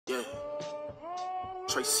Yeah.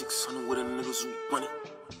 Trey600 with the niggas who run it.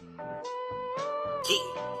 Yeah.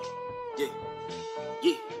 Yeah.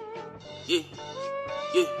 Yeah. Yeah.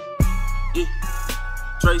 Yeah. Yeah.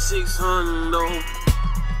 Trey600,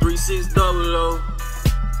 3600.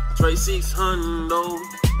 Trey600,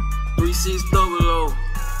 3600.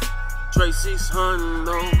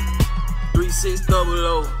 Trey600,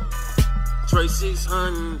 3600.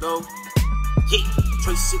 Trey600. Yeah.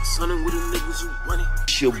 Trey600 with the niggas who run it.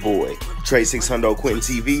 It's your boy,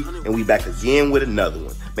 Trey6hundoQuentinTv, and we back again with another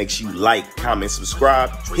one. Make sure you like, comment,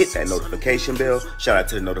 subscribe, hit that notification bell. Shout out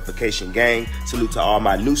to the notification gang. Salute to all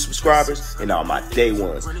my new subscribers and all my day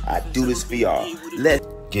ones. I do this for y'all. Let's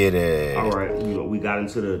get it. All right, we got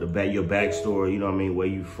into your backstory, you know what I mean, where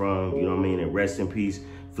you from, you know what I mean, and rest in peace,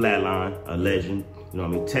 Flatline, a legend, you know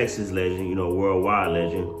what I mean, Texas legend, you know, worldwide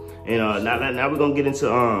legend. And now we're gonna get into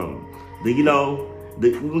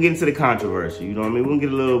we're gonna get into the controversy, you know what I mean? We're gonna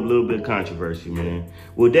get a little bit of controversy, man.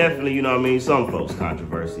 Well, definitely, you know what I mean, some folks'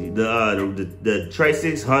 controversy. The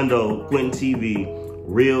Trey6hundoQuentinTv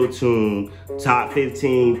Realtoon top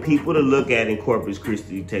 15 people to look at in Corpus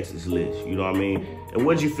Christi, Texas list, you know what I mean? And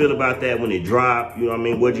what'd you feel about that when it dropped? You know what I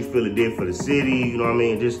mean? What'd you feel it did for the city? You know what I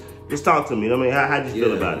mean? Just talk to me. You know what I mean? How'd you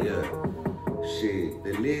feel about it? Yeah. Shit,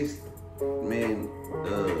 the list, man,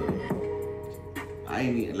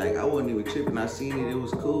 I wasn't even tripping. I seen it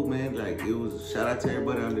was cool, man. Like, it was, shout out to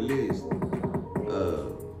everybody on the list.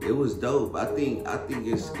 It was dope. I think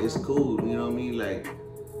it's cool, you know what I mean? Like,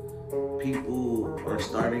 people are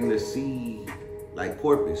starting to see, like,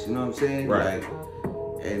 Corpus, you know what I'm saying? Right. Like,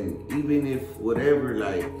 and even if whatever,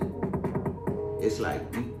 like, it's like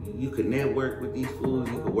you could network with these fools,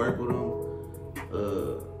 you could work with them.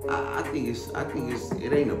 I think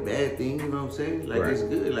it ain't a bad thing, you know what I'm saying? Like, right. It's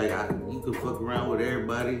good. Like, you could fuck around with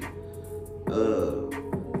everybody.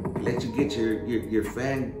 Let you get your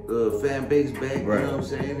fan base back, right. You know what I'm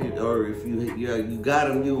saying? Or if you got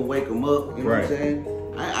them, you can wake them up, you know right. what I'm saying?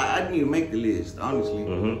 I didn't even make the list, honestly.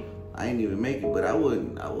 I didn't even make it, but I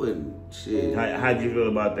wouldn't, shit. How'd you feel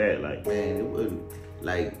about that? Like, man, it wouldn't,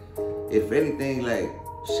 like, if anything, like,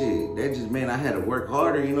 shit, that just meant I had to work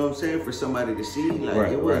harder, you know what I'm saying, for somebody to see. Like,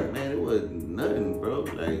 right, it wasn't, right. man, it wasn't nothing, bro.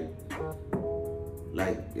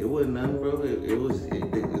 Like, it wasn't nothing, bro. It was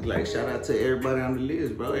like, shout out to everybody on the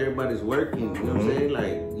list, bro. Everybody's working, you know what I'm saying?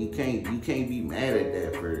 Like, you can't be mad at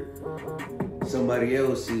that for somebody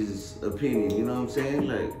else's opinion, you know what I'm saying?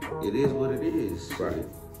 Like, it is what it is. Right.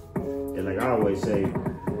 And like I always say,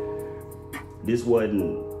 this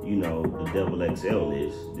wasn't, you know, the Double XL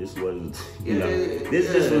list. This wasn't, you know,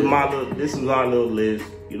 this was our little list,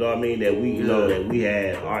 you know what I mean, that we, you know, that we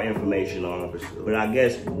had our information on. Sure. But I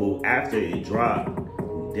guess after it dropped,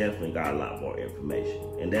 we definitely got a lot more information.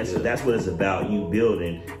 And that's what it's about, you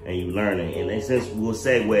building and you learning. And then since we'll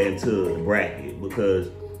segue into the bracket, because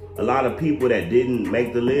a lot of people that didn't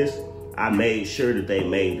make the list, I made sure that they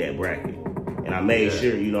made that bracket. And I made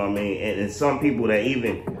sure, you know what I mean? And some people that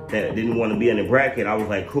didn't want to be in the bracket, I was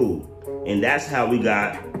like, cool. And that's how we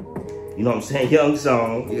got, you know what I'm saying, Young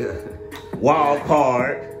Song, Wild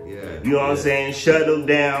Card, you know what I'm saying, Shut Him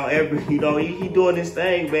Down, you know, he doing his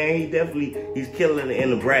thing, man. He's killing it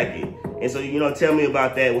in the bracket. And so, you know, tell me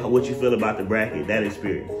about that, what you feel about the bracket, that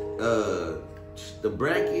experience. The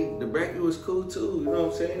bracket was cool too, you know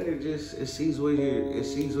what I'm saying? It sees where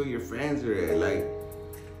your fans are at. Like,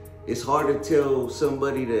 it's hard to tell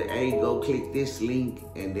somebody to, hey, go click this link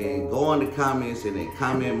and then go on the comments and then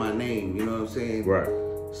comment my name, you know what I'm saying? Right.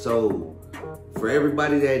 So for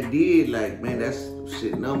everybody that did, like, man, that's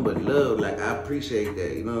shit, nothing but love. Like, I appreciate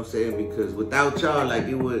that, you know what I'm saying? Because without y'all, like,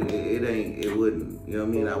 it wouldn't, you know what I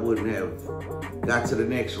mean? I wouldn't have got to the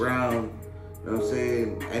next round. You know what I'm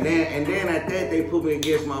saying? And then at that, they put me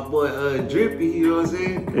against my boy Drippy, you know what I'm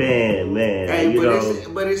saying? Man. Hey,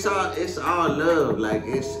 but it's all love. Like,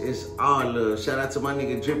 it's all love. Shout out to my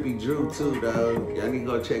nigga Drippy Drew too, dog. Y'all need to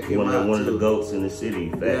go check him out. One of the goats in the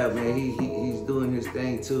city. Facts. Yeah, man, he's doing his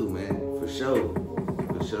thing too, man. For sure.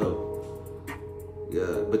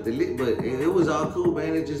 Yeah, but it was all cool,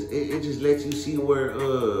 man. It just lets you see where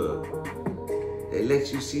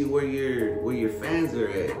your fans are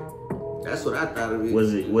at. That's what I thought of it.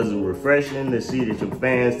 Was it refreshing to see that your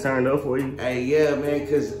fans turned up for you? Hey, yeah, man,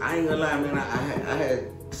 because I ain't gonna lie, man, I had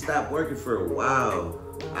stopped working for a while.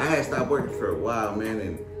 Man,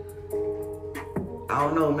 and I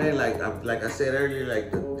don't know, man, like I said earlier,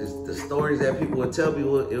 like the stories that people would tell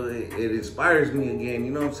people, it inspires me again,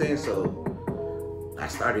 you know what I'm saying? So I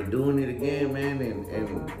started doing it again, man,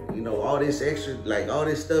 and you know, all this extra, like, all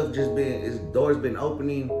this stuff doors been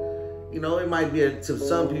opening. You know, it might be to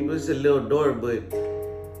some people, it's a little door, but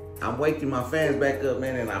I'm waking my fans back up,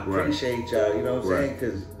 man, and I appreciate y'all. You know what I'm saying?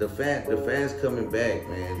 Because the fans coming back,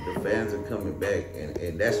 man. The fans are coming back,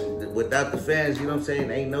 and that's without the fans. You know what I'm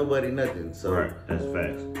saying? Ain't nobody nothing. So that's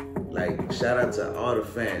facts. Like, shout out to all the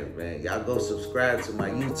fans, man. Y'all go subscribe to my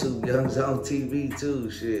YouTube, Young Zone TV too.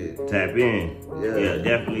 Shit. Tap in. Yeah,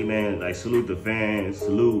 definitely, man. Like, salute the fans,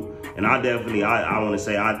 salute. And I want to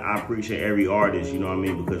say I appreciate every artist. You know what I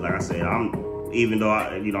mean? Because like I said, even though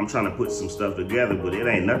I'm trying to put some stuff together, but it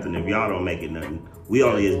ain't nothing if y'all don't make it nothing. We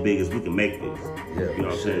only as big as we can make this. Yeah, you know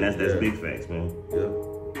what I'm saying? That's big facts, man. Yeah.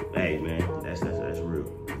 Hey, man, that's real.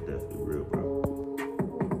 That's definitely.